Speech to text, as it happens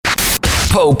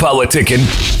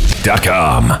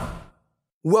PoePoliticking.com.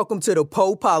 Welcome to the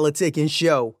Poe Politicking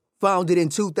Show. Founded in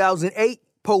 2008,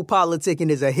 Poe Politicking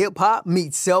is a hip-hop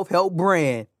meets self-help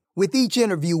brand. With each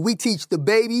interview, we teach the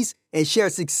babies and share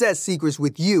success secrets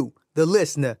with you, the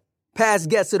listener. Past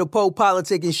guests of the Poe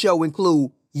Politicking Show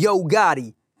include Yo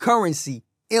Gotti, Currency,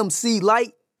 MC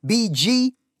Light,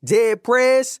 BG, Dead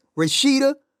Prez,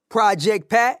 Rashida, Project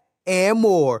Pat, and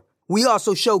more. We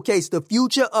also showcase the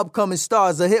future upcoming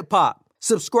stars of hip-hop.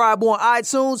 Subscribe on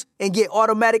iTunes and get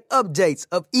automatic updates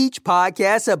of each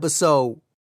podcast episode.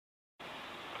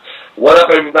 What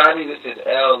up, everybody? This is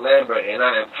L. Lambert, and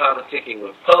I am politicking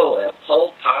with Poe at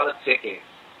Poe Politicking.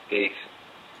 Peace.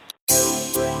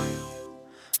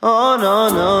 Oh, no,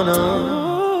 no, no.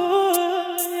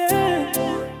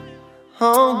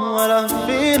 Oh, what I'm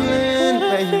feeling,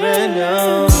 baby,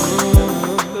 no.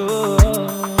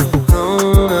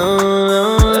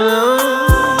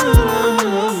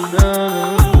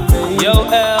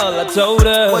 Told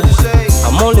her,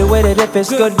 I'm only waiting if it's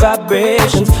good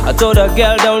vibrations. I told her,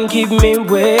 girl, don't keep me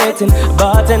waiting.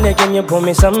 Bartender, can you pour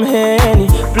me some Henny?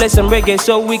 Play some reggae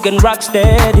so we can rock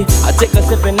steady. I take a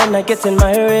sip and then I get in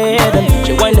my rhythm.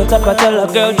 She wind it up, I tell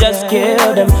her, girl, just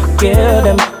kill them, kill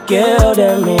them, kill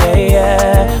them, yeah,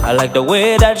 yeah. I like the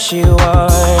way that she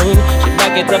whine. She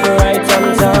back it up right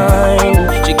on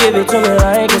time. She give it to me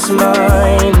like it's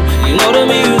mine. You know the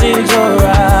music's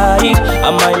alright. I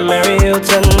might marry you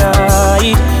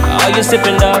tonight. Are you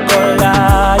sipping dark or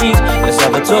light? Let's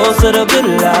have a toast to the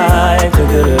good life, the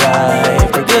good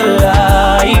life, the good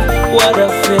life. What a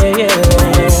feeling,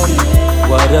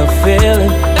 what a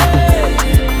feeling,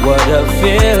 what a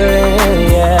feeling,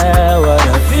 yeah, what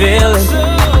a feeling,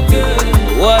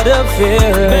 what a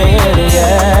feeling,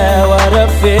 yeah, what a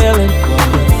feeling,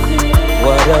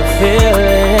 what a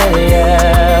feeling,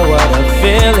 yeah, what a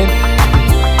feeling,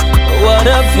 what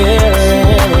a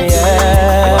feeling,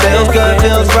 yeah. Feels good,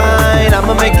 feels right.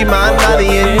 I'ma make you mine by the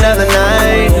end of the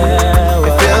night.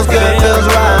 It feels good, feels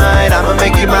right. I'ma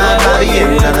make you mine by the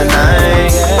end of the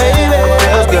night.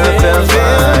 Feels good, feels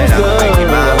right. I'ma make you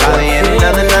mine by the end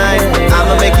of the night.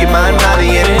 I'ma make you mine by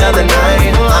the end of the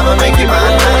night. I'ma make you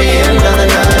mine by the end of the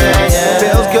night.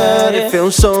 Feels good, it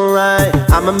feels so right.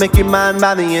 I'ma make you mine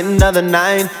by the end of the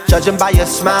night. Judging by your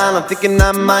smile, I'm thinking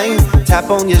I might tap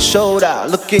on your shoulder,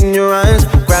 look in your eyes,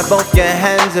 grab both your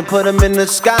hands and put them in the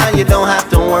sky. You don't have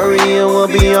to worry, it will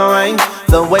be alright.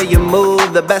 The way you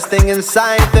move, the best thing in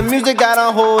sight. The music got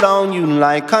a hold on you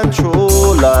like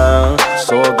controller.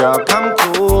 So girl, come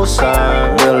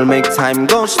closer. We'll make time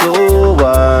go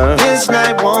slower. This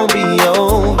night won't be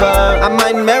over. I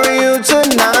might marry you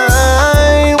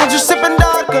tonight. Won't you sip and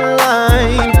dark a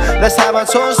line? Let's have a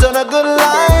toast to the good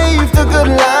life, the good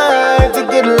life, the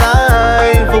good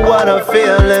life. What a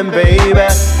feeling, baby.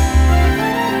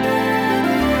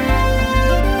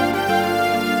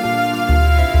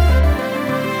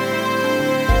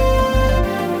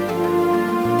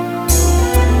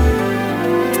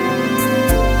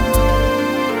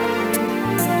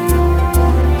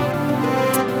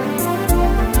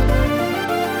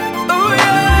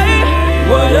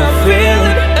 What a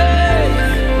feeling,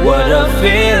 what a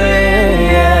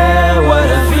feeling, yeah, what a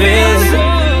feeling,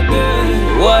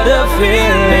 what a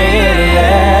feeling,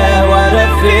 yeah, what a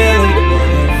feeling,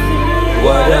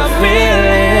 what a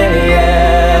feeling,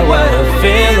 yeah, what a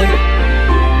feeling,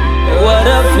 what a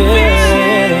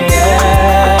feeling,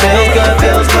 yeah. Feels good,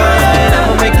 feels right.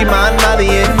 I'ma make you mine by the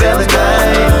end of the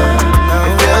night.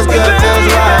 It feels good, feels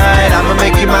right. I'ma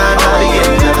make you mine by the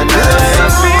end of the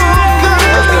night.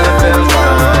 Feels good, feels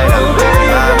right. I'ma make you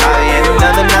mine by the end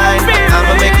of the night.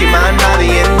 I'ma make you mine by the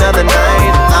end of the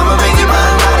night. I'ma make you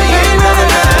mine by the end of the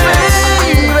night.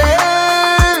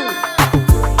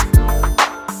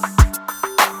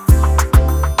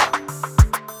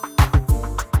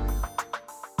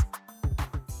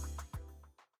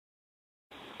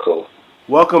 Cool.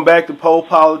 Welcome back to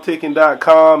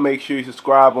PoePoliticking.com. Make sure you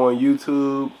subscribe on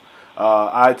YouTube,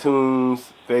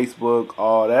 iTunes, Facebook,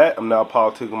 all that. I'm now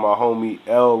politicking with my homie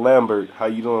L. Lambert. How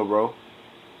you doing, bro?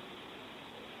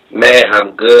 Man,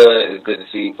 I'm good. It's good to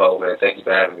see you, Poe, man. Thank you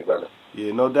for having me, brother.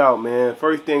 Yeah, no doubt, man.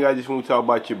 First thing, I just want to talk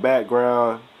about your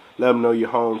background. Let them know your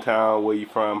hometown, where you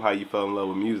from, how you fell in love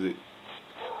with music.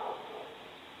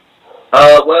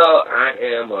 Well, I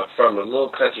am from a little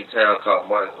country town called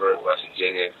Martinsburg, West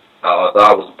Virginia. Although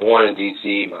I was born in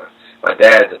D.C., my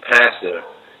dad's a pastor,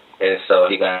 and so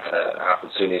he got an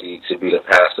opportunity to be the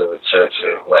pastor of a church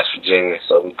in West Virginia.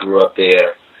 So we grew up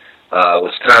there,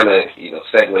 which kind of,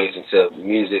 segues into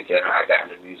music, and how I got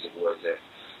into music was that,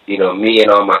 me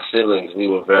and all my siblings, we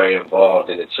were very involved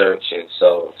in the church, and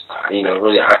so,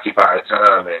 really occupied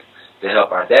time, and, to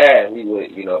help our dad. We would,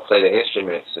 play the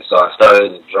instruments. And so I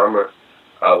started as a drummer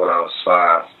when I was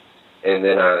 5, and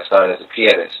then I started as a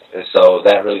pianist. And so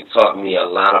that really taught me a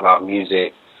lot about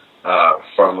music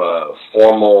from a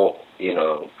formal,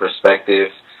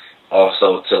 perspective,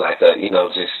 also to like a,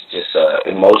 just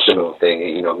emotional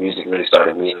thing. Music really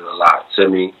started meaning a lot to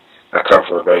me. I come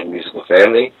from a very musical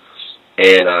family,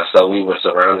 and so we were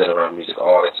surrounded around music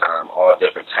all the time, all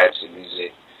different types of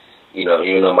music.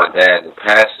 Even though my dad's a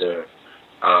pastor,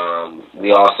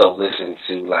 we also listened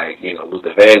to like,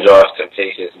 Luther Vandross,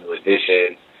 Temptations, New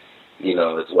Edition,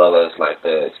 as well as like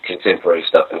the contemporary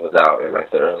stuff that was out in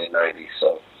like the early 90s.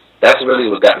 So that's really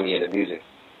what got me into music.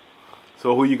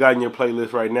 So who you got in your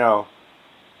playlist right now?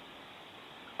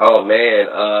 Oh man,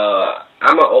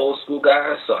 I'm an old school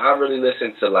guy, so I really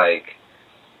listen to like,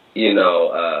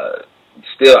 I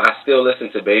still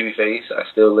listen to Babyface. I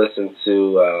still listen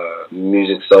to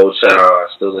Musiq Soulchild. I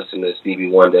still listen to Stevie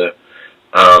Wonder.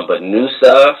 But new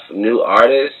stuff, new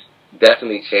artists,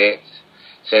 definitely Chance.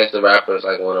 Chance the Rapper is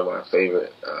like one of my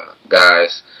favorite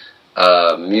guys.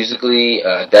 Musically,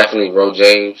 definitely Ro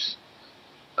James.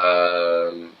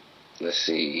 Let's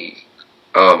see.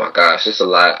 Oh my gosh, it's a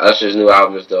lot. Usher's new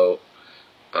album is dope.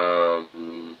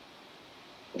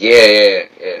 Yeah.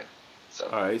 So.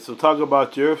 All right, so talk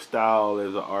about your style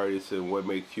as an artist and what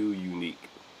makes you unique.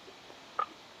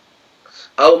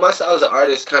 Oh, my style as an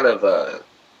artist kind of,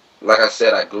 like I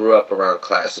said, I grew up around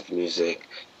classic music,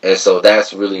 and so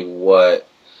that's really what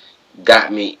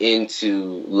got me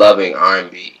into loving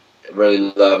R&B.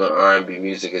 Really loving R&B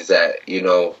music is that,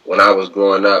 when I was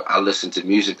growing up, I listened to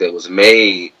music that was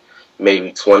made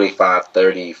maybe 25,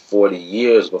 30, 40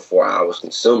 years before I was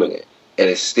consuming it. And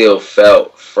it still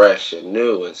felt fresh and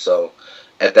new. And so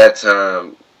at that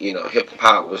time,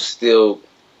 hip-hop was still,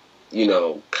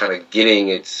 kind of getting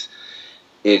its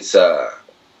fame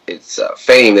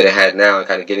that it had now and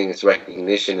kind of getting its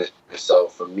recognition. And so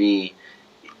for me,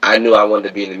 I knew I wanted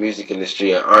to be in the music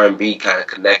industry, and R&B kind of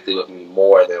connected with me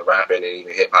more than rapping and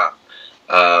even hip-hop.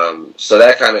 So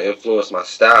that kind of influenced my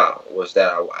style, was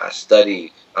that I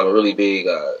studied. I'm really big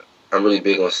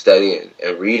on studying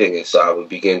and reading, and so I would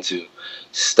begin to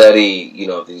study,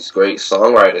 these great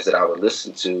songwriters that I would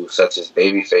listen to, such as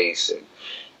Babyface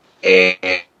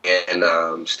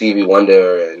and Stevie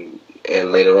Wonder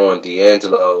and later on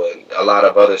D'Angelo and a lot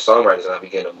of other songwriters, and I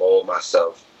began to mold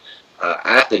myself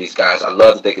after these guys. I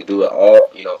love that they could do it all,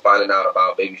 finding out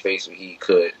about Babyface when he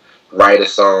could write a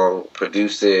song,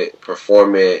 produce it,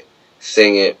 perform it,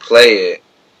 sing it, play it,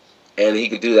 and he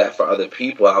could do that for other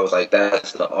people. I was like,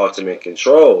 that's the ultimate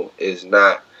control, is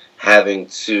not having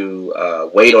to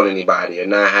wait on anybody or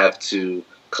not have to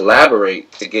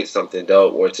collaborate to get something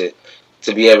dope or to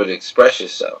be able to express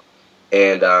yourself.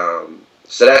 And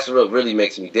so that's what really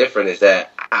makes me different, is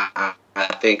that I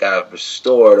think I've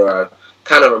restored, or I've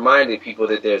kind of reminded people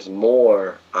that there's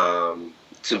more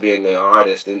to being an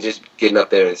artist than just getting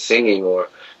up there and singing, or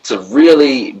to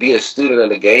really be a student of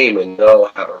the game and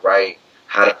know how to write,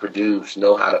 how to produce,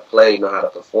 know how to play, know how to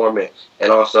perform it,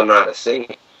 and also know how to sing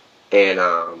it. And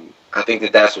I think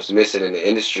that that's what's missing in the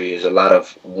industry, is a lot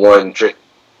of one-trick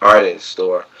artists,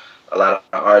 or a lot of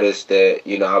artists that,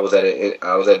 I was at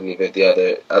an event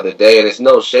the other day, and it's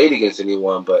no shade against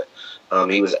anyone, but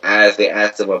they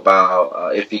asked him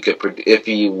about if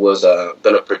he was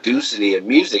going to produce any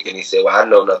music, and he said, well, I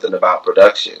know nothing about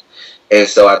production. And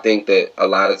so I think that a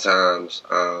lot of times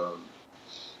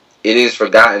it is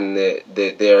forgotten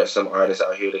that there are some artists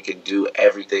out here that can do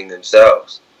everything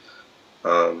themselves.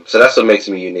 So that's what makes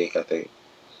me unique, I think.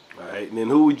 All right, and then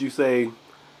who would you say,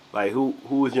 like,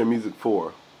 who is your music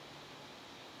for?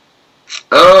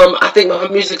 I think my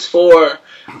music's for,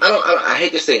 I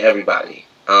hate to say everybody.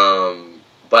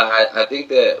 But I think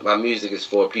that my music is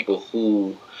for people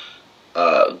who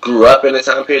grew up in the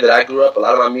time period that I grew up. A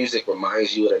lot of my music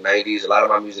reminds you of the 90s. A lot of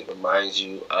my music reminds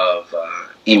you of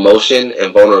emotion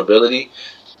and vulnerability.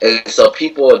 And so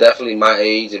people definitely my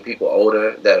age and people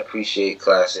older that appreciate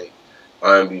classic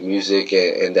R&B music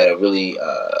and that are really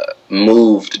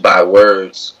moved by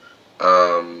words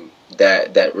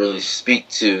that really speak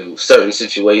to certain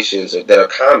situations that are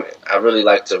common. I really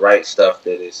like to write stuff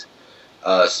that is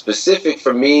specific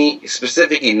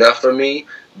enough for me,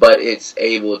 but it's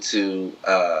able to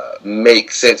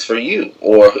make sense for you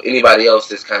or anybody else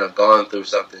that's kind of gone through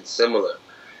something similar.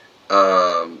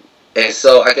 And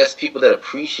so I guess people that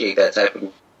appreciate that type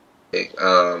of music.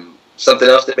 Something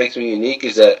else that makes me unique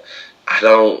is that I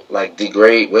don't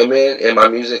degrade women in my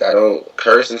music. I don't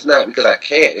curse. And it's not because I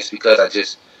can't. It's because I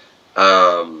just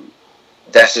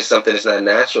that's just something that's not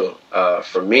natural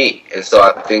for me. And so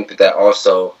I think that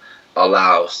also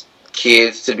allows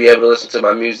kids to be able to listen to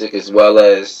my music as well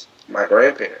as my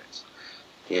grandparents.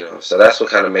 So that's what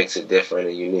kind of makes it different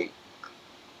and unique.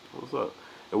 What's up?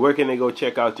 And where can they go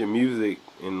check out your music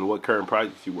and what current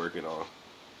projects you're working on?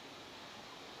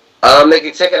 They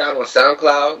can check it out on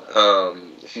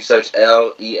SoundCloud. If you search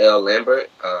L.E.L. Lambert,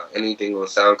 anything on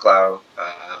SoundCloud,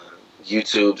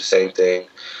 YouTube, the same thing.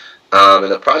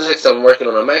 And the projects I'm working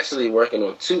on, I'm actually working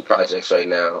on 2 projects right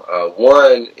now.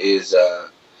 One is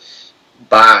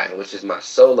Bye, which is my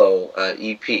solo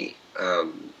EP.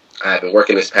 I've been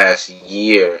working this past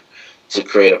year to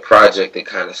create a project that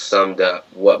kind of summed up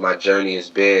what my journey has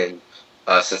been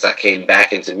since I came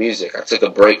back into music. I took a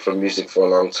break from music for a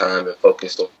long time and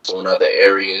focused on other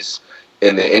areas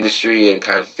in the industry and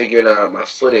kind of figuring out my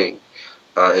footing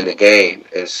in the game.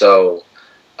 And so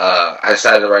I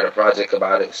decided to write a project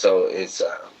about it. So it's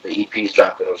the EP's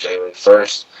dropping on January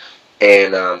 1st.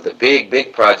 And the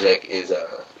big project is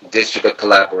District of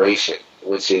Collaboration,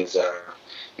 which is,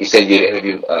 you said you'd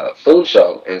interview Food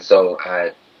Show. And so I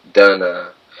had done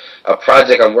a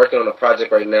project. I'm working on a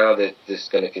project right now that is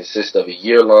going to consist of a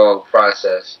year-long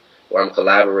process where I'm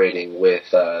collaborating with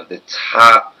the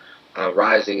top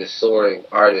rising and soaring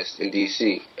artists in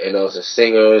DC. And those are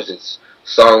singers, it's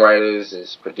songwriters,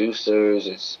 it's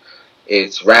producers,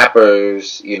 it's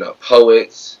rappers,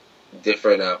 poets,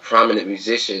 different prominent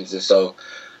musicians. And so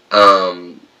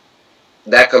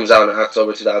that comes out in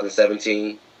October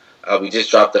 2017. We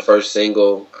just dropped the first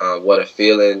single, What a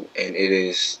Feeling, and it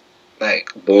is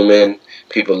like booming.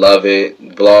 People love it.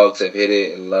 Blogs have hit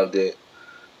it and loved it.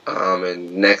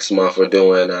 And next month we're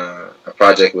doing a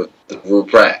project with Rue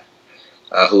Pratt,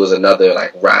 who is another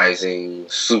like rising,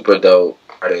 super dope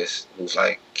artist who's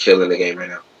like killing the game right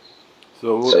now.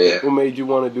 So yeah. What made you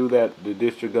want to do that? The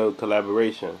District of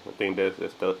Collaboration. I think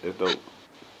that's dope.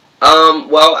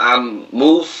 Well, I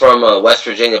moved from West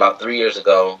Virginia about 3 years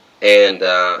ago, and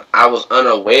I was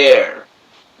unaware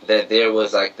that there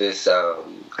was like this, I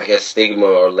guess, stigma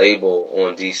or label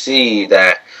on DC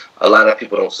that a lot of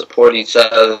people don't support each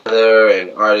other,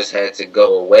 and artists had to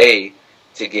go away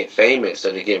to get famous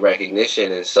or to get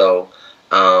recognition. And so,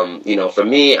 for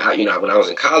me, when I was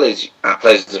in college, I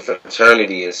pledged a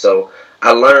fraternity, and so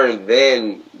I learned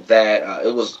then that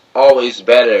it was always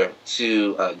better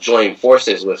to join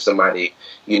forces with somebody,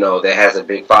 that has a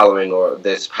big following or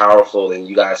that's powerful, and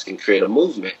you guys can create a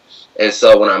movement. And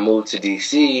so when I moved to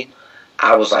DC,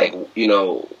 I was like,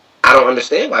 I don't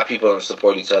understand why people don't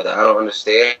support each other. I don't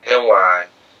understand why,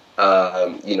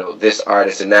 this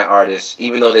artist and that artist,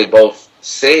 even though they both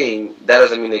sing, that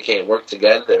doesn't mean they can't work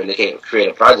together and they can't create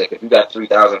a project. If you got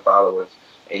 3,000 followers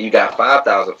and you got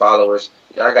 5,000 followers,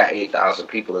 I got 8,000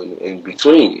 people in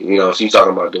between, so you're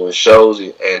talking about doing shows.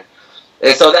 And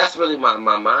so that's really my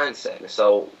mindset. And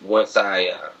so once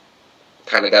I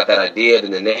kind of got that idea,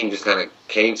 then the name just kind of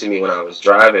came to me when I was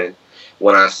driving,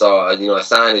 when I saw, a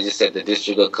sign that just said the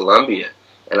District of Columbia.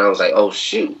 And I was like, oh,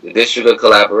 shoot, the District of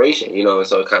Collaboration, and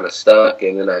so it kind of stuck.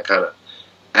 And then I kind of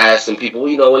asked some people, what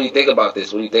do you think about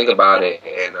this? What do you think about it?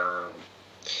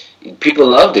 And people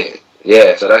loved it.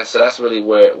 Yeah, so that's really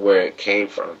where it came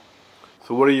from.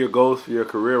 So what are your goals for your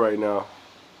career right now?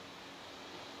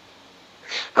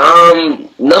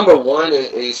 Number one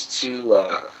is to,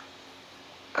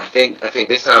 I think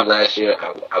this time last year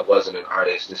I wasn't an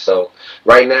artist, and so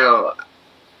right now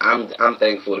I'm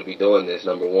thankful to be doing this.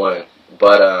 Number one,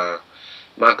 but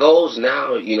my goals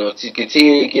now, to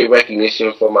continue to get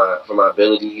recognition for my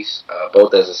abilities,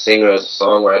 both as a singer, as a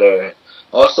songwriter, and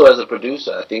also as a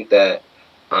producer. I think that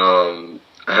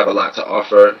I have a lot to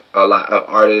offer a lot of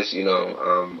artists. I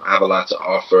have a lot to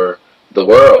offer the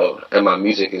world and my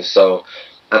music, and so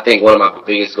I think one of my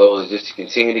biggest goals is just to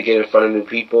continue to get in front of new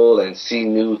people and see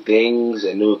new things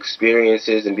and new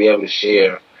experiences and be able to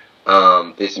share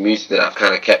this music that I've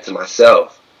kind of kept to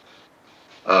myself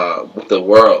with the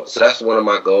world. So that's one of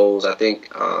my goals. I think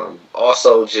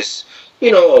also just,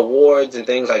 awards and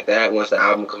things like that once the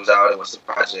album comes out and once the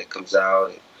project comes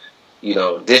out.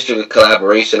 District of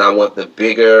Collaboration, I want the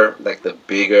bigger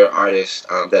artists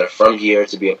that are from here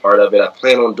to be a part of it. I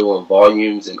plan on doing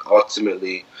volumes and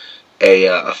ultimately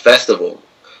a festival,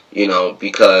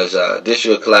 because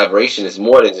District of Collaboration is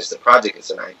more than just a project,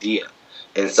 it's an idea.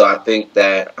 And so I think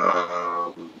that,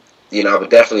 I would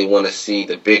definitely want to see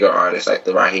the bigger artists like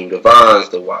the Raheem DeVaughns,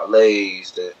 the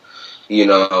Wale's,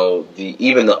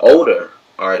 even the older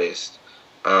artists,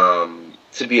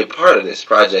 to be a part of this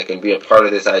project and be a part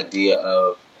of this idea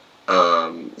of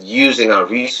using our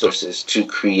resources to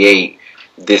create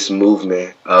this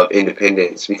movement of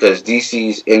independence, because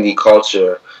DC's indie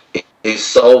culture is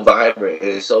so vibrant and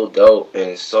it's so dope and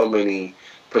it's so many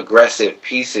progressive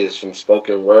pieces from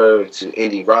spoken word to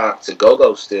indie rock to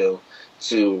go-go still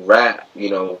to rap,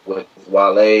 with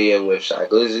Wale and with Shy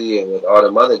Glizzy and with all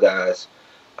them other guys.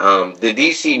 The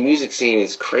DC music scene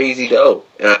is crazy dope,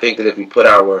 and I think that if we put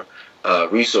our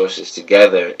resources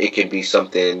together, it can be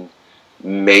something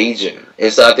major.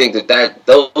 And so I think that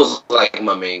those are like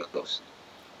my main goals.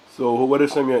 So what are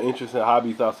some of your interests and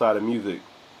hobbies outside of music?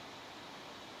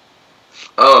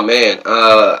 Oh man,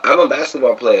 I'm a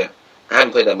basketball player. I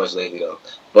haven't played that much lately though,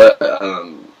 but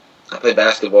I play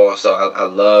basketball, so I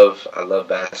love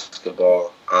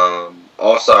basketball.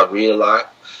 Also, I read a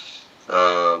lot.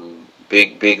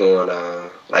 Big on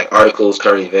like articles,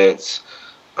 current events,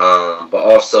 but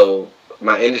also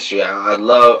my industry. I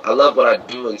love what I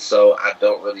do, and so I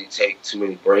don't really take too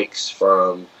many breaks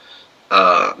from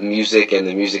music and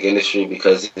the music industry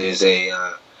because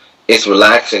it's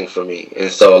relaxing for me. And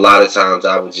so a lot of times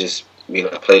I would just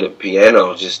play the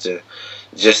piano just to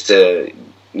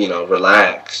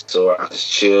relax, or I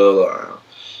just chill, or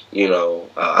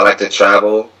I like to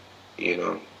travel,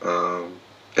 and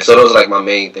so those are like my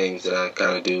main things that I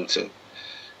kind of do to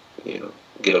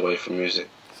get away from music.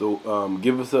 So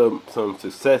give us some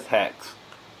success hacks.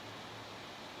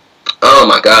 Oh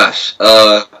my gosh.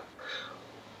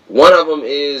 One of them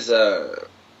is I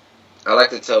like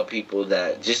to tell people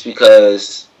that just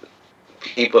because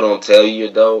people don't tell you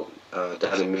you're dope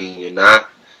doesn't mean you're not.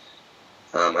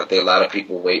 I think a lot of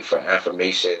people wait for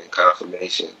affirmation and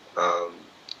confirmation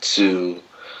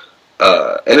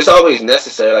and it's always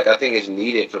necessary. Like, I think it's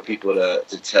needed for people to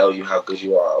tell you how good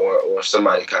you are, or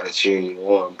somebody kind of cheering you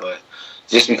on. But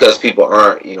just because people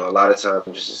aren't, a lot of times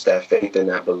it's just that faith and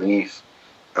that belief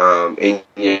in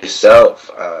yourself.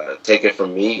 Take it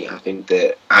from me. I think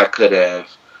that I could have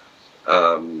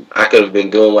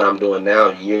been doing what I'm doing now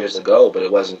years ago, but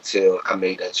it wasn't until I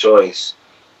made that choice.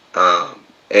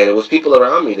 And it was people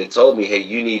around me that told me, hey,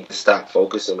 you need to stop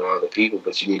focusing on other people,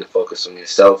 but you need to focus on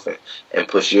yourself and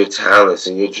push your talents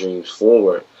and your dreams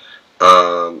forward.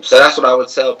 So that's what I would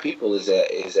tell people is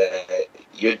that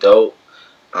you're dope.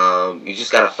 You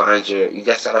just gotta find your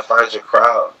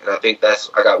crowd. And I think I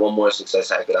got one more success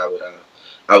hack that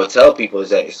I would tell people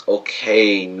is that it's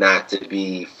okay not to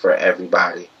be for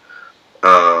everybody.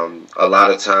 A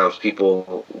lot of times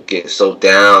people get so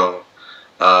down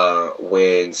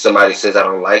when somebody says, I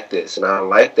don't like this and I don't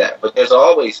like that. But there's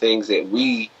always things that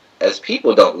we as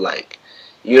people don't like.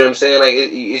 You know what I'm saying? Like,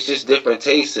 it's just different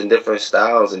tastes and different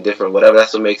styles and different whatever.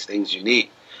 That's what makes things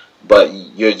unique. But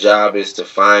your job is to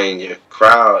find your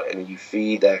crowd, and you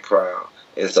feed that crowd.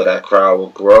 And so that crowd will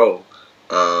grow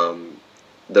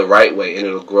the right way, and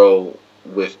it'll grow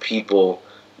with people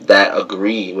that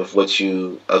agree with what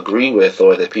you agree with,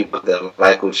 or the people that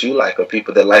like what you like, or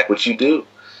people that like what you do.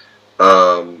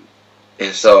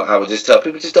 And so I would just tell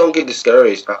people, just don't get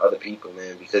discouraged by other people,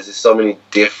 man, because there's so many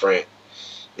different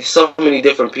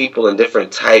people and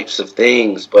different types of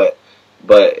things, but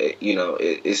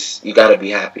it's you gotta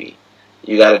be happy.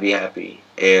 You gotta be happy.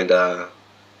 And like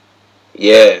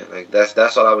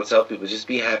that's all I would tell people. Just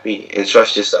be happy and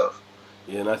trust yourself.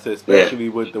 Yeah, and I said especially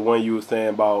with the one you were saying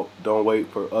about don't wait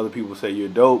for other people to say you're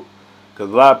dope. Because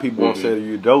a lot of people won't say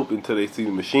you're dope until they see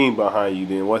the machine behind you.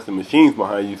 Then once the machine's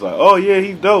behind you, it's like, oh yeah,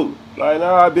 he's dope. Like,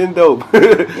 nah, I've been dope.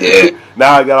 Yeah.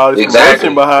 Now I got all this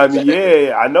promotion behind me.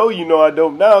 Yeah, I know I'm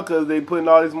dope now because they putting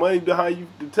all this money behind you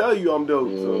to tell you I'm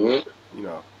dope. So,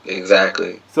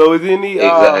 Exactly. So is any,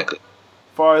 as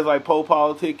far as like pole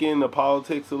politicking, the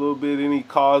politics a little bit, any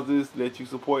causes that you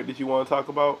support that you want to talk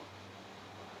about?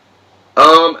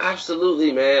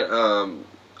 Absolutely, man.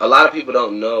 A lot of people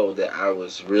don't know that I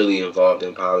was really involved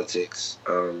in politics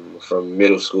from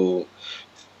middle school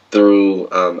through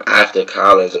after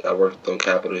college. I worked on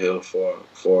Capitol Hill for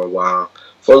a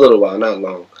little while, not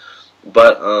long.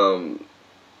 But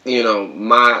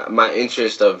my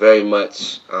interests are very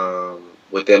much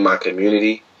within my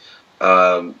community,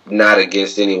 not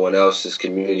against anyone else's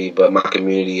community, but my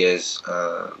community is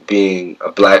being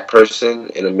a black person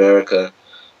in America.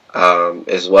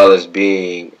 As well as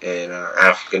being an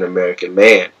African American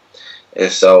man. And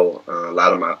so a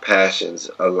lot of my passions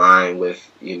align with,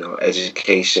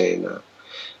 education,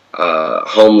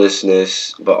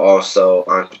 homelessness, but also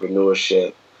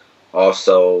entrepreneurship,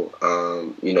 also,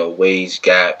 wage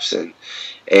gaps and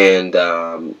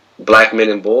black men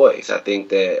and boys. I think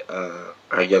that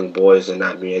our young boys are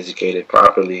not being educated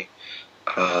properly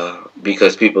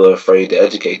because people are afraid to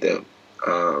educate them.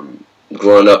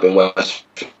 Growing up in West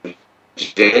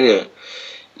Virginia,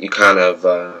 you kind of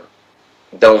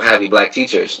don't have any black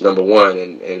teachers, number one,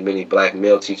 and many black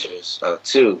male teachers,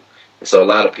 too. And so a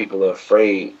lot of people are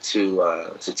afraid to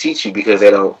teach you because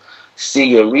they don't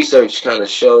see, and research kind of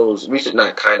shows,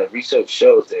 research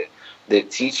shows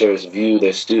that teachers view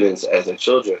their students as their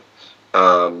children.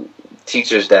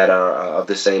 Teachers that are of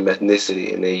the same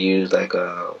ethnicity, and they use like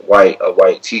a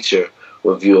white teacher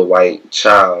will view a white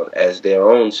child as their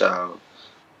own child.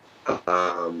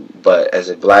 But as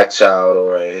a black child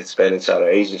or a Hispanic child or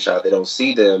Asian child, they don't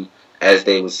see them as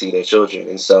they would see their children.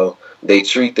 And so they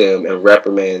treat them and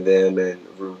reprimand them and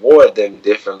reward them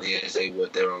differently as they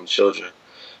would their own children.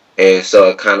 And so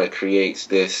it kind of creates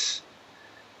this,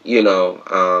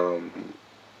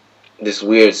 this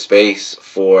weird space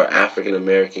for African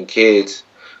American kids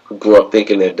who grow up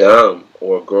thinking they're dumb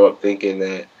or grow up thinking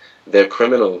that they're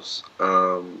criminals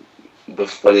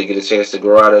before they get a chance to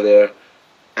grow out of their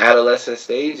adolescent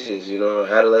stages,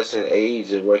 adolescent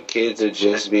age, where kids are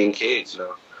just being kids,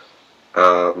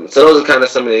 So those are kind of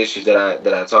some of the issues that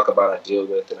I talk about, I deal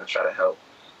with, and I try to help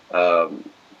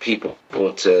people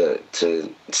to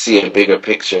see a bigger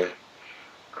picture.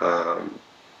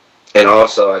 And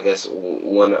also, I guess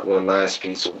one last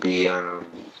piece would be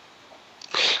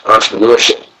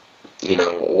entrepreneurship.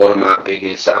 One of my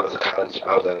biggest. I was in college.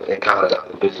 I was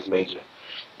a business major,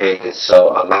 and so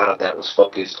a lot of that was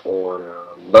focused on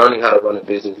learning how to run a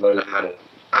business, learning how to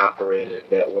operate a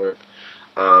network,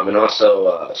 and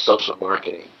also social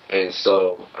marketing. And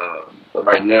so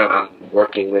right now, I'm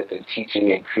working with and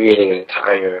teaching and creating an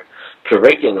entire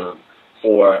curriculum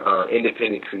for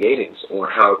independent creatives on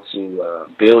how to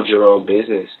build your own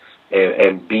business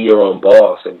and be your own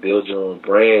boss and build your own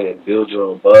brand and build your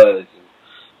own buzz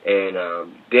and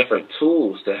different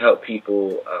tools to help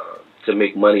people to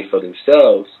make money for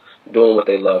themselves doing what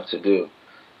they love to do,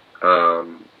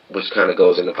 which kind of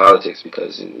goes into politics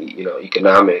because,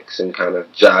 economics and kind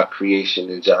of job creation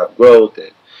and job growth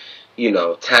and,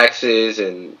 taxes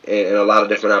and a lot of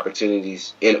different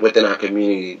opportunities within our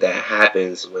community that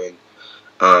happens when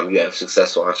you have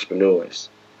successful entrepreneurs.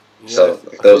 Yes. So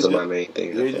those are my main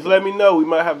things. Yeah, just let me know. We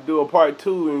might have to do a part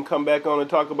 2 and come back on and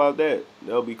talk about that.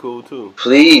 That'll be cool too.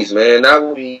 Please, man, that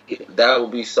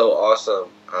would be so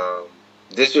awesome.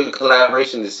 District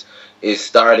Collaboration is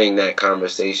starting that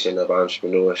conversation of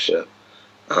entrepreneurship.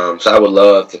 So I would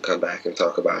love to come back and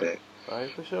talk about it. All right,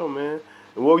 for sure, man.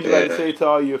 And what would you like to say to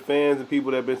all your fans and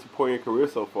people that have been supporting your career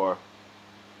so far?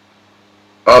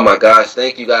 Oh my gosh,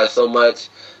 thank you guys so much.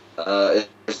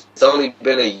 It's only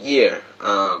been a year,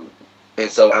 and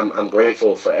so I'm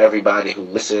grateful for everybody who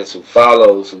listens, who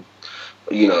follows, who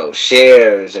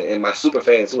shares, and my super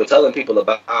fans who are telling people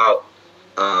about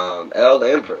El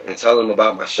Lambert and telling them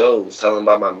about my shows, telling them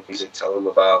about my music, telling them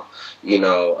about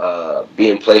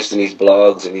being placed in these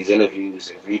blogs and these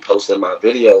interviews and reposting my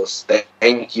videos.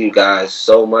 Thank you guys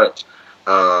so much.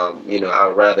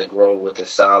 I'd rather grow with a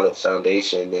solid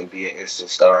foundation than be an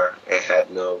instant star and have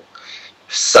no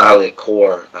solid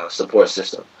core support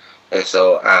system. And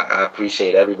so I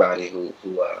appreciate everybody who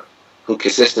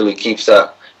consistently keeps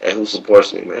up and who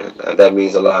supports me, man. That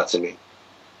means a lot to me.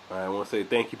 All right, I want to say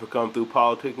thank you for coming through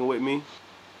Politicking with me.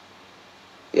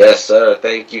 Yes, sir.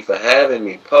 Thank you for having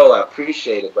me, Poe. I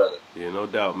appreciate it, brother. Yeah, no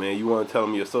doubt, man. You want to tell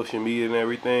them your social media and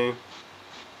everything?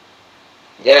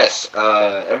 Yes.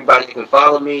 Everybody can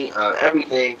follow me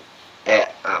everything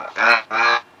at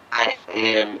I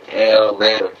am El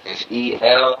Lambert. It's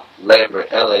E-L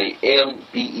Lambert, Lambert. And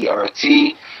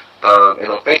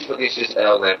on Facebook, it's just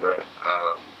El Lambert.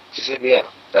 Just hit me up.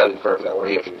 That'd be perfect. I want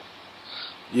to hear from you.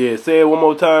 Yeah, say it one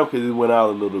more time because it went out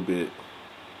a little bit.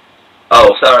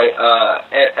 Oh, sorry.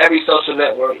 At every social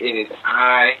network, it is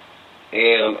I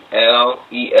am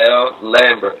L-E-L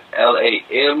Lambert, Lambert.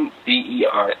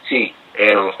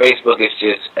 And on Facebook, it's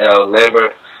just El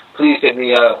Lambert. Please hit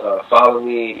me up, follow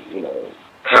me,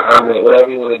 comment,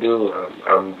 whatever you want to do.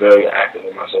 I'm very active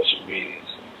on my social media.